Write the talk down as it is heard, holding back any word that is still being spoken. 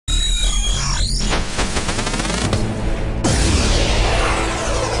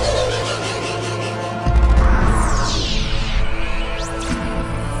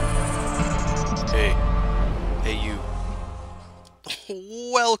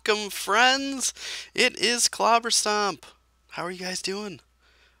welcome friends. It is Clobberstomp. How are you guys doing?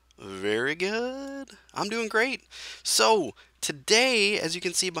 Very good. I'm doing great. So, today, as you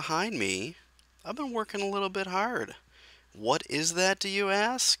can see behind me, I've been working a little bit hard. What is that, do you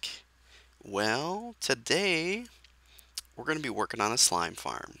ask? Well, today we're going to be working on a slime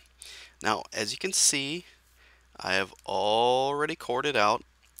farm. Now, as you can see, I have already cored it out.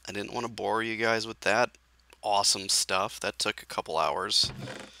 I didn't want to bore you guys with that awesome stuff. That took a couple hours.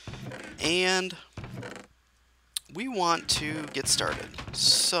 And we want to get started.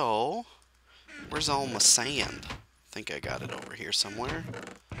 So, where's all my sand? I think I got it over here somewhere.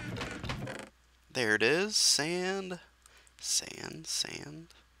 There it is. Sand, sand, sand.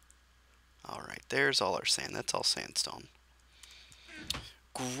 Alright, there's all our sand. That's all sandstone.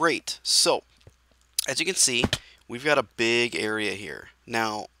 Great. So, as you can see, we've got a big area here.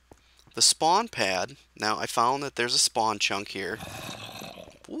 Now, the spawn pad, now I found that there's a spawn chunk here.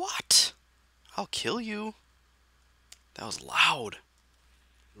 What? I'll kill you. That was loud.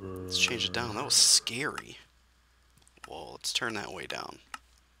 Let's change it down. That was scary. Well, let's turn that way down.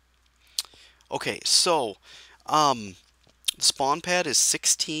 Okay, so, the spawn pad is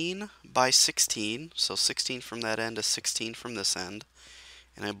 16 by 16. So 16 from that end to 16 from this end.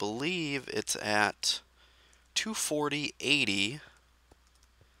 And I believe it's at 240/80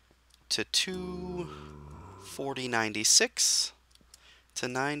 to 240/96 to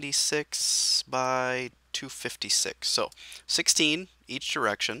 96 by 256. So 16 each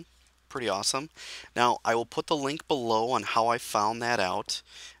direction. Pretty awesome. Now I will put the link below on how I found that out.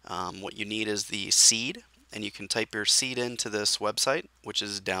 What you need is the seed, and you can type your seed into this website, which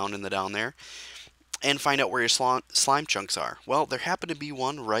is down there, and find out where your slime chunks are. Well, there happened to be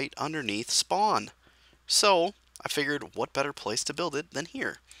one right underneath spawn. So I figured what better place to build it than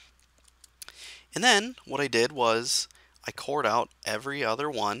here. And then what I did was I cored out every other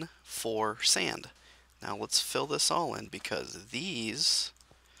one for sand. Now let's fill this all in, because these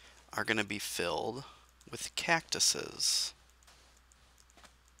are going to be filled with cactuses.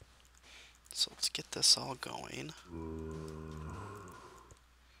 So let's get this all going.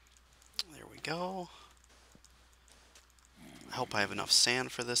 There we go. I hope I have enough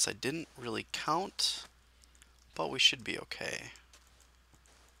sand for this. I didn't really count, but we should be okay.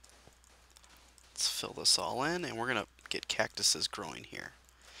 Let's fill this all in, and we're going to get cactuses growing here.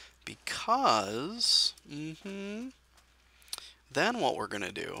 Because, then what we're going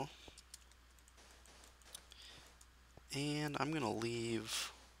to do, and I'm going to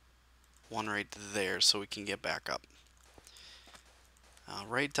leave one right there so we can get back up.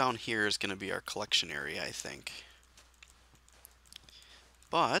 Right down here is going to be our collection area, I think.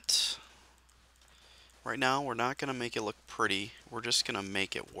 But right now we're not going to make it look pretty. We're just going to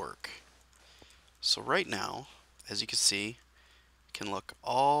make it work. So right now, as you can see, it can look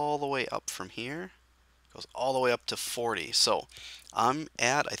all the way up from here. Goes all the way up to 40. So I'm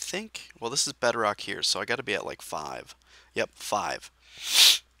at, I think, well, this is bedrock here, so I got to be at like 5. Yep, 5.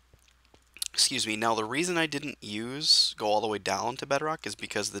 Excuse me. Now the reason I didn't go all the way down to bedrock is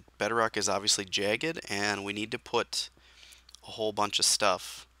because the bedrock is obviously jagged, and we need to put a whole bunch of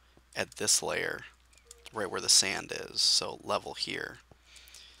stuff at this layer, right where the sand is. So level here,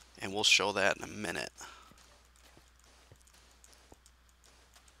 and we'll show that in a minute.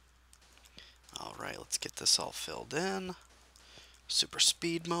 Alright, let's get this all filled in. Super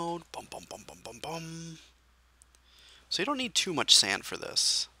speed mode. Bum, bum, bum, bum, bum, bum. So you don't need too much sand for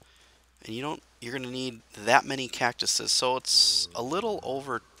this. And you're going to need that many cactuses. So it's a little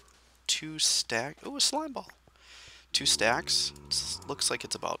over 2 stacks. Oh, a slime ball. 2 stacks. Looks like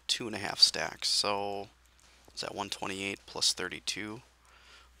it's about 2.5 stacks. So is that 128 plus 32?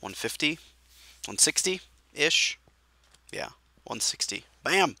 150? 160-ish? Yeah, 160.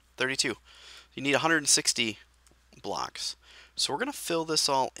 Bam! 32. You need 160 blocks. So we're going to fill this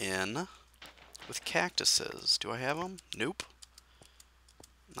all in with cactuses. Do I have them? Nope.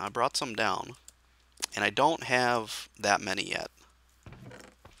 I brought some down. And I don't have that many yet.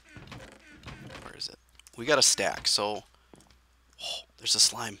 Where is it? We got a stack, so... Oh, there's a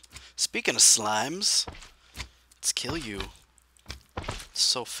slime. Speaking of slimes, let's kill you. It's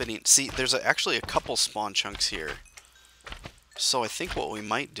so fitting. See, there's actually a couple spawn chunks here. So I think what we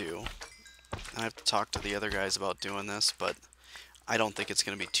might do... I have to talk to the other guys about doing this, but I don't think it's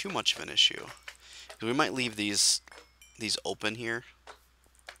going to be too much of an issue. We might leave these open here,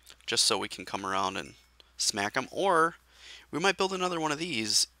 just so we can come around and smack them. Or we might build another one of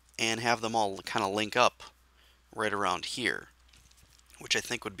these and have them all kind of link up right around here, which I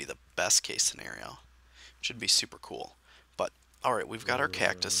think would be the best case scenario. Should be super cool. But, alright, we've got our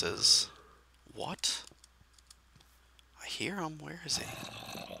cactuses. What? I hear him. Where is he?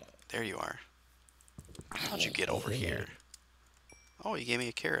 There you are. How'd you get over here? Oh, you gave me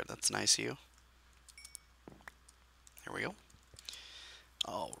a carrot. That's nice of you. There we go.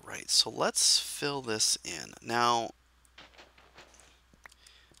 Alright, so let's fill this in. Now,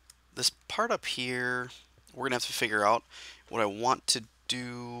 this part up here, we're going to have to figure out what I want to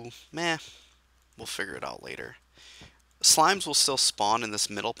do. Meh, we'll figure it out later. Slimes will still spawn in this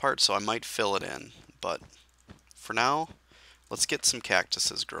middle part, so I might fill it in. But for now, let's get some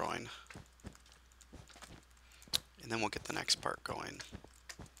cactuses growing. And then we'll get the next part going.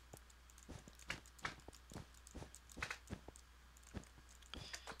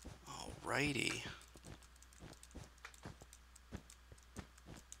 Alrighty.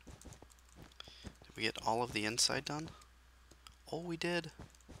 Did we get all of the inside done? Oh, we did.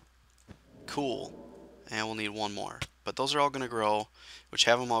 Cool. And we'll need one more. But those are all going to grow, which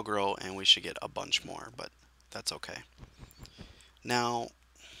have them all grow, and we should get a bunch more, but that's okay. Now,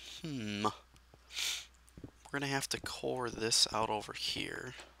 we're going to have to core this out over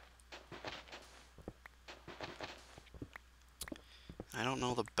here. I don't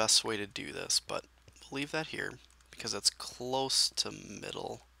know the best way to do this, but we'll leave that here because that's close to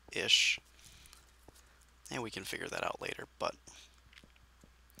middle-ish. And we can figure that out later, but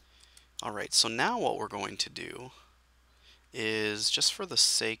alright, so now what we're going to do is, just for the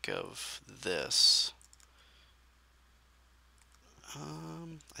sake of this,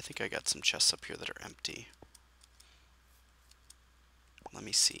 I think I got some chests up here that are empty. Let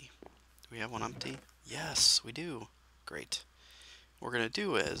me see. Do we have one empty? Yes, we do. Great. What we're going to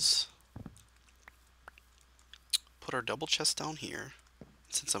do is put our double chest down here.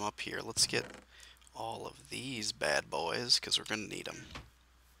 Since I'm up here, let's get all of these bad boys, because we're going to need them.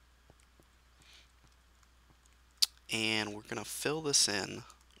 And we're going to fill this in.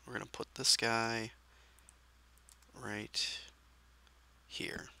 We're going to put this guy right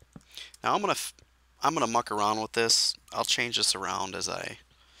here. Now I'm gonna muck around with this. I'll change this around as I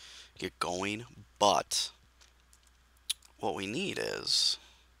get going, but what we need is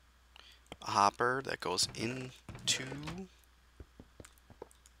a hopper that goes into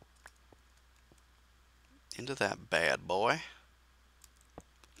that bad boy.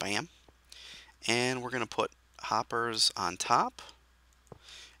 Bam. And we're gonna put hoppers on top,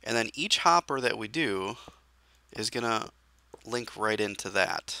 and then each hopper that we do is gonna link right into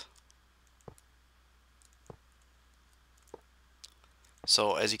that.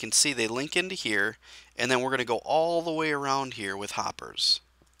 So as you can see, they link into here, and then we're going to go all the way around here with hoppers.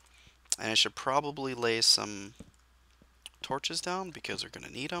 And I should probably lay some torches down because we're going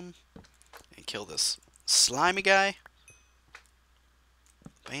to need them. And kill this slimy guy.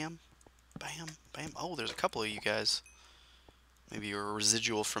 Bam, bam, bam. Oh, there's a couple of you guys. Maybe you're a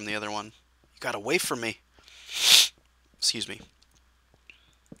residual from the other one. You got away from me. Excuse me.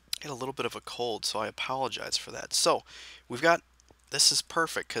 I had a little bit of a cold, so I apologize for that. So we've got, this is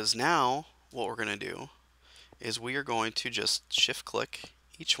perfect, because now what we're going to do is we are going to just shift click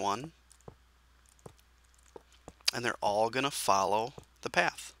each one, and they're all going to follow the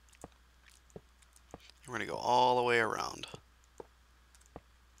path. We're going to go all the way around.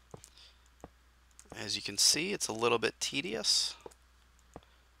 As you can see, it's a little bit tedious,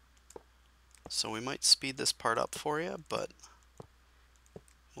 so we might speed this part up for you, but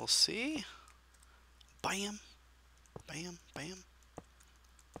we'll see. Bam, bam, bam.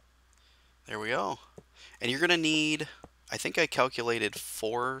 There we go. And you're going to need, I think I calculated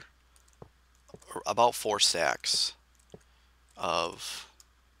about 4 stacks of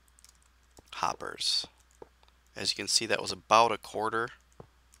hoppers. As you can see, that was about a quarter.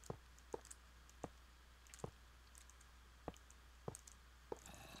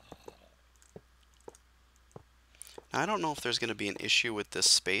 Now, I don't know if there's going to be an issue with this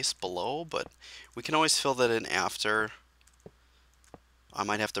space below, but we can always fill that in after. I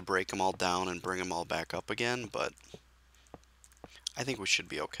might have to break them all down and bring them all back up again, but I think we should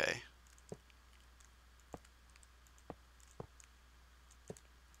be okay.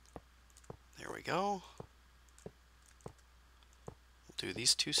 There we go. We'll do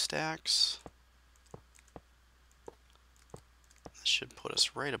these 2 stacks. This should put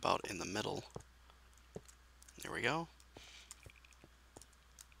us right about in the middle. There we go.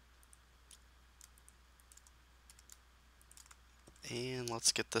 And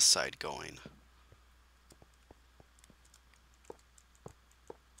let's get this side going.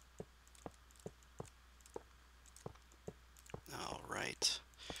 Alright.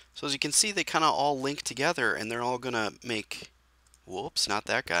 So as you can see, they kind of all link together, and they're all going to make... Whoops, not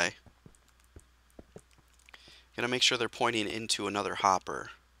that guy. Going to make sure they're pointing into another hopper.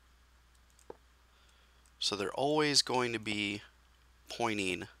 So they're always going to be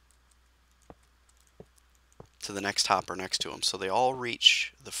pointing to the next hopper next to them. So they all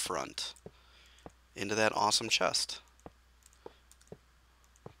reach the front into that awesome chest.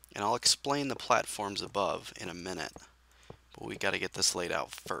 And I'll explain the platforms above in a minute. But we got to get this laid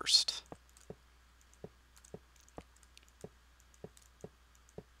out first.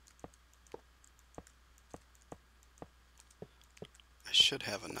 I should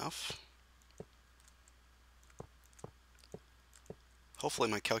have enough. Hopefully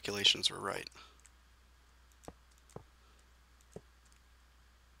my calculations were right.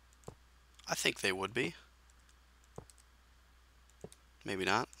 I think they would be. Maybe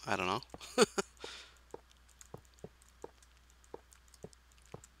not. I don't know.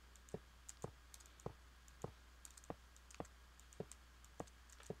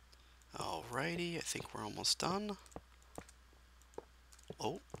 Alrighty, I think we're almost done.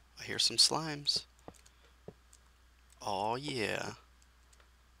 Oh, I hear some slimes. Oh yeah.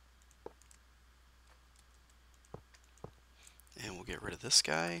 And we'll get rid of this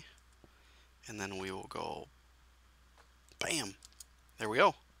guy. And then we will go bam. There we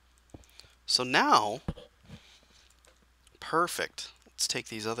go. So now, perfect. Let's take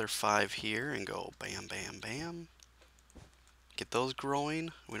these other 5 here and go bam, bam, bam. Get those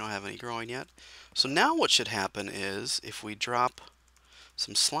growing. We don't have any growing yet. So now what should happen is if we drop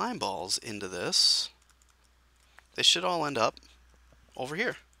some slime balls into this, they should all end up over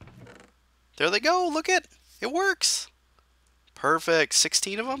here. There they go. Look it. It works. Perfect.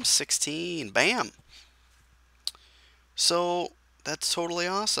 16 of them. 16. Bam. So that's totally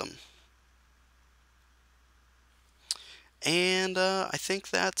awesome. And I think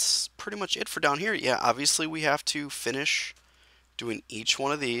that's pretty much it for down here. Yeah, obviously we have to finish doing each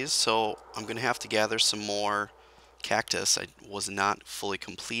one of these. So I'm going to have to gather some more cactus. I was not fully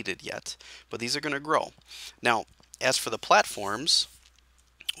completed yet, but these are going to grow. Now, as for the platforms,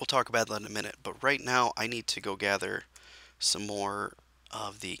 we'll talk about that in a minute. But right now I need to go gather some more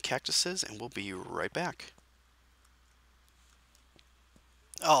of the cactuses and we'll be right back.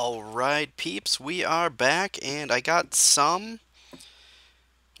 Alright peeps, we are back and I got some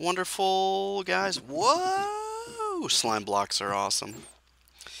wonderful guys. Whoa! Slime blocks are awesome.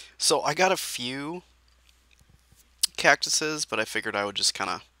 So I got a few cactuses, but I figured I would just kind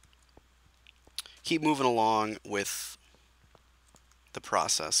of keep moving along with the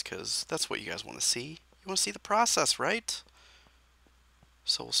process because that's what you guys want to see. You want to see the process, right?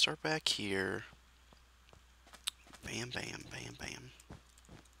 So we'll start back here. Bam, bam, bam, bam.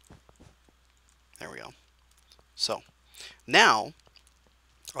 There we go. So now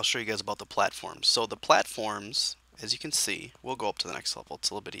I'll show you guys about the platforms. So the platforms, as you can see, we'll go up to the next level.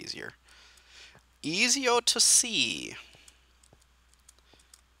 It's a little bit easier. Easier to see.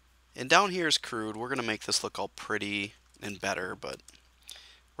 And down here is crude. We're gonna make this look all pretty and better, but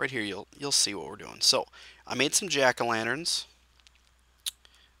right here you'll see what we're doing. So I made some jack-o'-lanterns,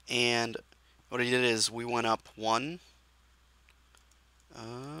 and what I did is we went up one.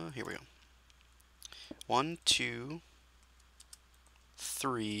 Here we go. 1, 2,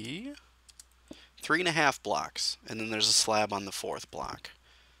 3, 3.5 blocks, and then there's a slab on the 4th block.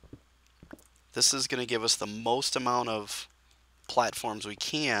 This is going to give us the most amount of platforms we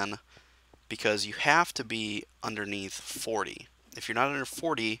can because you have to be underneath 40. If you're not under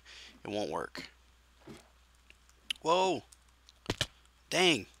 40, it won't work. Whoa!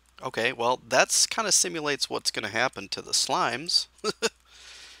 Dang. Okay, well, that's kind of simulates what's going to happen to the slimes.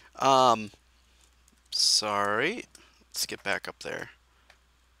 Sorry. Let's get back up there.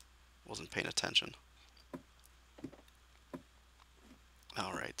 Wasn't paying attention.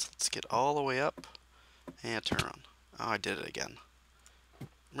 Alright, let's get all the way up and turn around. Oh, I did it again.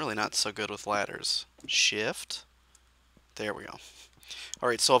 I'm really not so good with ladders. Shift. There we go.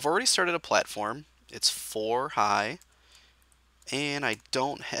 Alright, so I've already started a platform. It's 4 high. And I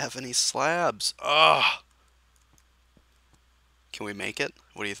don't have any slabs. Ugh! Can we make it?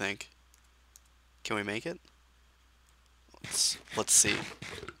 What do you think? Can we make it? Let's see.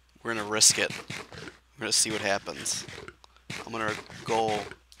 We're gonna risk it. We're gonna see what happens. I'm gonna go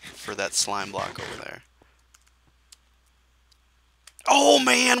for that slime block over there. Oh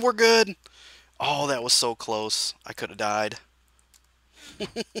man, we're good! Oh, that was so close. I could have died.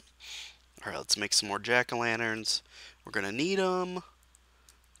 Alright, let's make some more jack-o'-lanterns. We're gonna need them.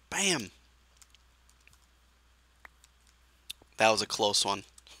 Bam! That was a close one.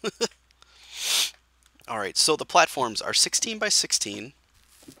 Alright, so the platforms are 16 by 16.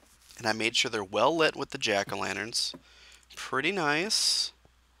 And I made sure they're well lit with the jack-o'-lanterns. Pretty nice.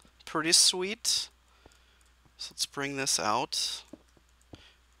 Pretty sweet. So let's bring this out.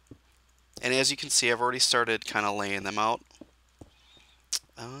 And as you can see, I've already started kind of laying them out.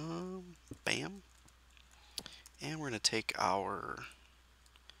 Bam. And we're going to take our...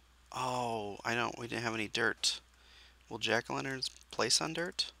 Oh, I don't. We didn't have any dirt. Will jack-o'-lanterns place on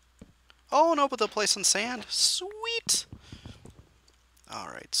dirt? Oh, no, but they'll place on sand. Sweet!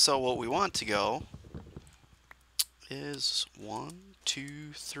 Alright, so what we want to go is 1,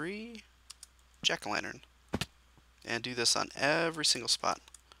 2, 3, jack-o'-lantern. And do this on every single spot.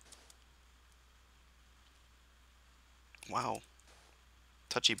 Wow.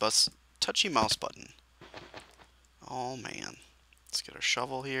 Touchy mouse button. Oh, man. Let's get our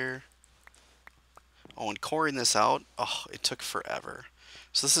shovel here. Oh, and coring this out, oh, it took forever.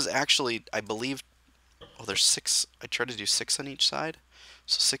 So this is actually, I believe, oh, there's 6. I tried to do 6 on each side.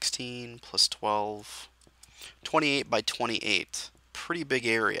 So 16 plus 12, 28 by 28. Pretty big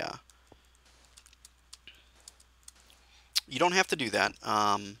area. You don't have to do that.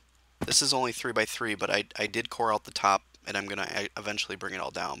 This is only 3 by 3, but I did core out the top, and I'm going to eventually bring it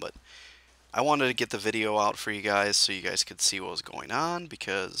all down. But I wanted to get the video out for you guys so you guys could see what was going on,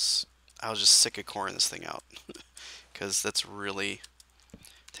 because I was just sick of coring this thing out. Because that's really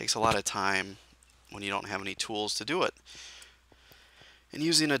takes a lot of time when you don't have any tools to do it. And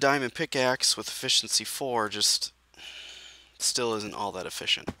using a diamond pickaxe with efficiency 4 just still isn't all that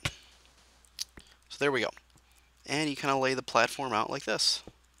efficient. So there we go. And you kind of lay the platform out like this.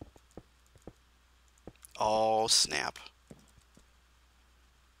 Oh, snap.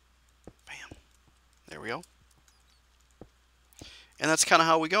 Bam. There we go. And that's kind of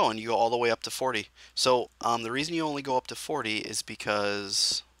how we go, and you go all the way up to 40. So the reason you only go up to 40 is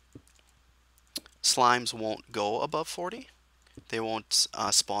because slimes won't go above 40. They won't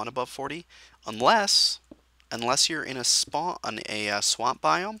spawn above 40 unless you're in a swamp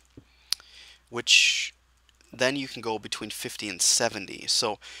biome, which then you can go between 50 and 70.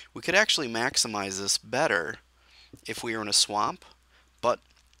 So we could actually maximize this better if we were in a swamp, but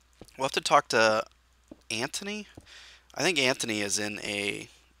we'll have to talk to Anthony. I think Anthony is in a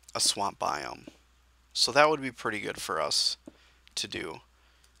swamp biome, so that would be pretty good for us to do.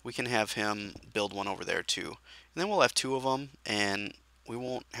 We can have him build one over there too, and then we'll have 2 of them, and we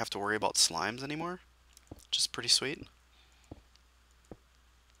won't have to worry about slimes anymore, which is pretty sweet.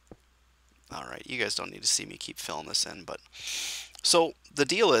 Alright, you guys don't need to see me keep filling this in, but so the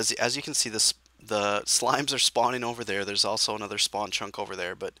deal is, as you can see, the slimes are spawning over there. There's also another spawn chunk over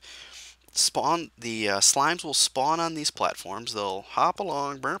there, but the slimes will spawn on these platforms. They'll hop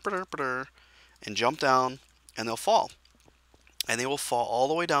along and jump down, and they'll fall. And they will fall all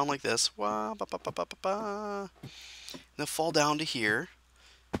the way down like this. They'll fall down to here,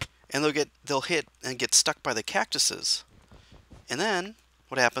 and they'll hit and get stuck by the cactuses. And then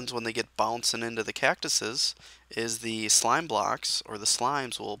what happens when they get bouncing into the cactuses is the slime blocks, or the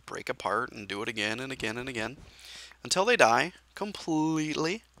slimes, will break apart and do it again and again and again until they die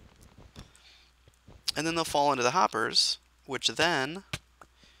completely. And then they'll fall into the hoppers, which then,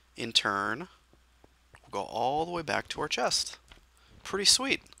 in turn, will go all the way back to our chest. Pretty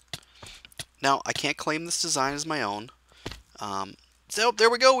sweet. Now, I can't claim this design as my own. So, there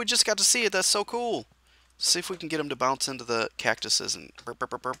we go. We just got to see it. That's so cool. See if we can get them to bounce into the cactuses and burp, burp,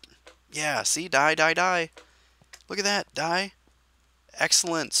 burp, burp. Yeah, see? Die, die, die. Look at that. Die.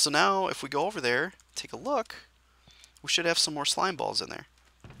 Excellent. So now, if we go over there, take a look, we should have some more slime balls in there.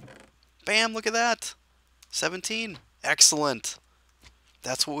 Bam, look at that. 17. Excellent.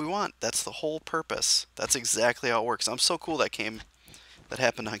 That's what we want. That's the whole purpose. That's exactly how it works. I'm so cool that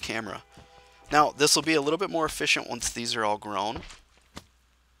happened on camera. Now, this will be a little bit more efficient once these are all grown.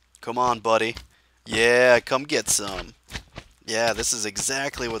 Come on, buddy. Yeah, come get some. Yeah, this is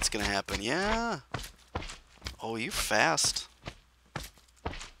exactly what's going to happen. Yeah. Oh, you're fast.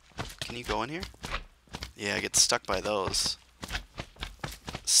 Can you go in here? Yeah, I get stuck by those.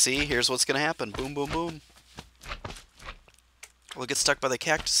 See, here's what's going to happen. Boom, boom, boom. We'll get stuck by the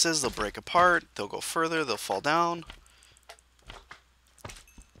cactuses. They'll break apart. They'll go further. They'll fall down.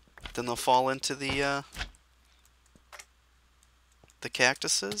 Then they'll fall into the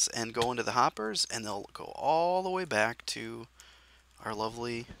cactuses and go into the hoppers, and they'll go all the way back to our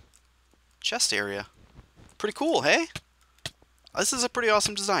lovely chest area. Pretty cool, hey? This is a pretty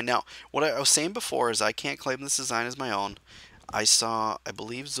awesome design. Now, what I was saying before is I can't claim this design as my own. I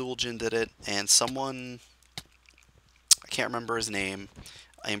believe Zul'jin did it, and someone, I can't remember his name,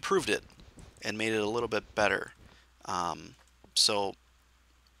 I improved it and made it a little bit better. So,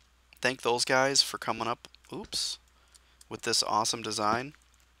 thank those guys for coming up, with this awesome design.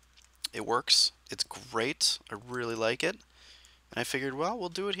 It works. It's great. I really like it. And I figured, well, we'll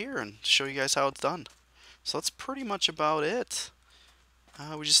do it here and show you guys how it's done. So that's pretty much about it.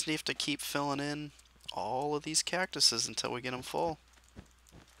 We just need to keep filling in all of these cactuses until we get them full.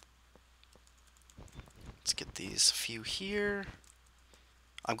 Let's get these few here.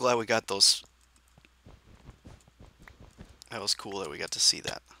 I'm glad we got those. That was cool that we got to see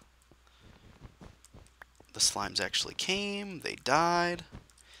that. The slimes actually came, they died,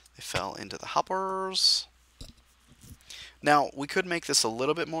 they fell into the hoppers. Now, we could make this a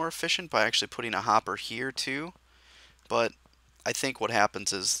little bit more efficient by actually putting a hopper here too, but I think what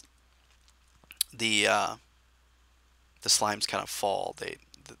happens is the slimes kind of fall.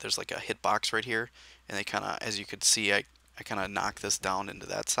 There's like a hitbox right here, and they kind of, as you could see, I kind of knocked this down into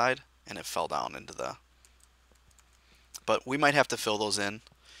that side, and it fell down into the... But we might have to fill those in.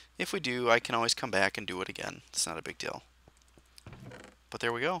 If we do, I can always come back and do it again. It's not a big deal. But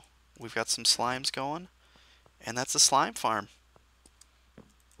there we go. We've got some slimes going, and that's the slime farm.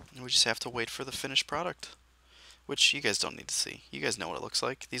 And we just have to wait for the finished product, which you guys don't need to see. You guys know what it looks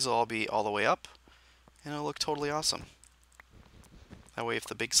like. These will all be all the way up, and it'll look totally awesome. That way, if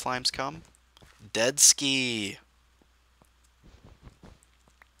the big slimes come, dead ski.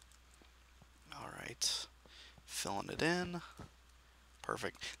 Alright, filling it in.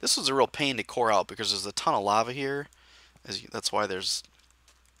 Perfect. This was a real pain to core out because there's a ton of lava here. That's why there's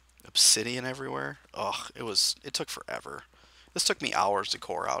obsidian everywhere. Ugh, it took forever. This took me hours to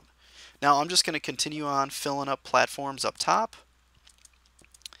core out. Now I'm just going to continue on filling up platforms up top,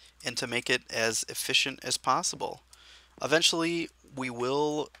 and to make it as efficient as possible. Eventually I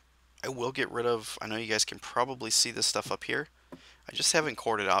will get rid of, I know you guys can probably see this stuff up here. I just haven't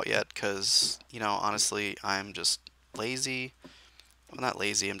cored it out yet because, you know, honestly, I'm just lazy. I'm not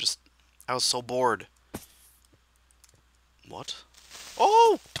lazy, I was so bored. What?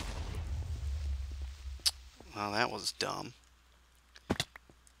 Oh! Well, that was dumb.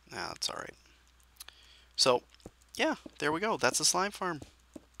 Nah, that's alright. So, yeah, there we go. That's the slime farm.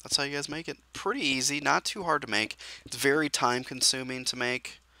 That's how you guys make it. Pretty easy, not too hard to make. It's very time consuming to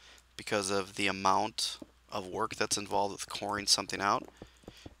make because of the amount of work that's involved with coring something out.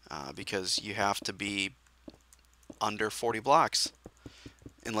 Because you have to be under 40 blocks.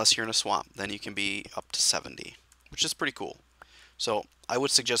 Unless you're in a swamp, then you can be up to 70, which is pretty cool. So I would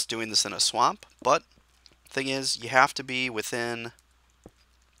suggest doing this in a swamp, but the thing is, you have to be within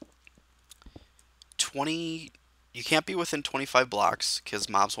 20. You can't be within 25 blocks because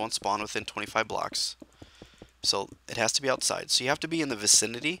mobs won't spawn within 25 blocks. So it has to be outside. So you have to be in the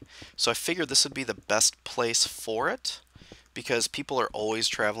vicinity. So I figured this would be the best place for it because people are always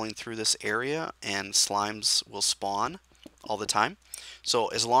traveling through this area and slimes will spawn all the time. So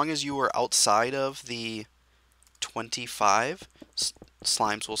as long as you are outside of the 25,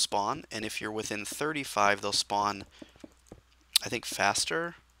 slimes will spawn, and if you're within 35, they'll spawn, I think,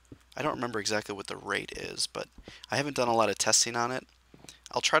 faster. I don't remember exactly what the rate is, but I haven't done a lot of testing on it.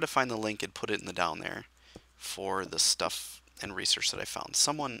 I'll try to find the link and put it in the down there for the stuff and research that I found.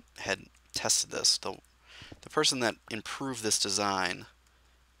 Someone had tested this. The person that improved this design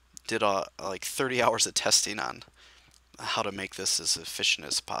did like 30 hours of testing on how to make this as efficient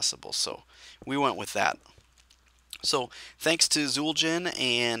as possible. So we went with that. So thanks to Zul'jin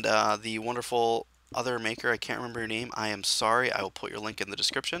and the wonderful other maker, I can't remember your name. I am sorry. I will put your link in the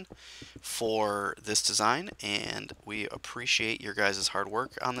description for this design, and we appreciate your guys' hard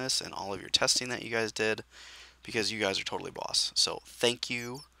work on this and all of your testing that you guys did because you guys are totally boss. So thank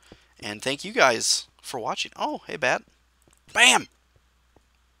you, and thank you guys for watching. Oh, hey, Bat. Bam!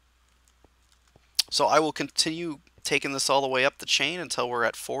 So I will continue taking this all the way up the chain until we're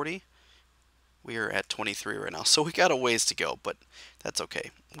at 40. We are at 23 right now, so we got a ways to go, but that's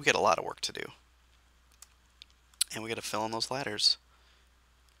okay. We got a lot of work to do. And we got to fill in those ladders.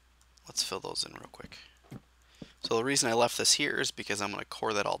 Let's fill those in real quick. So the reason I left this here is because I'm going to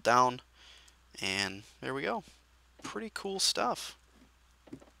core that all down. And there we go. Pretty cool stuff.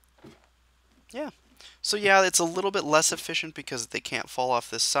 Yeah. So yeah, it's a little bit less efficient because they can't fall off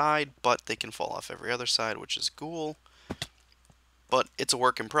this side, but they can fall off every other side, which is cool. But it's a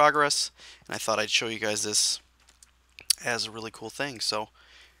work in progress, and I thought I'd show you guys this as a really cool thing. So,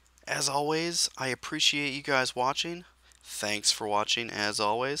 as always, I appreciate you guys watching. Thanks for watching, as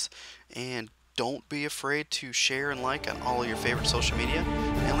always. And don't be afraid to share and like on all of your favorite social media.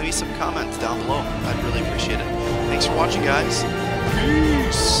 And leave me some comments down below. I'd really appreciate it. Thanks for watching, guys.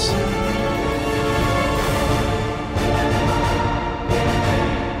 Peace!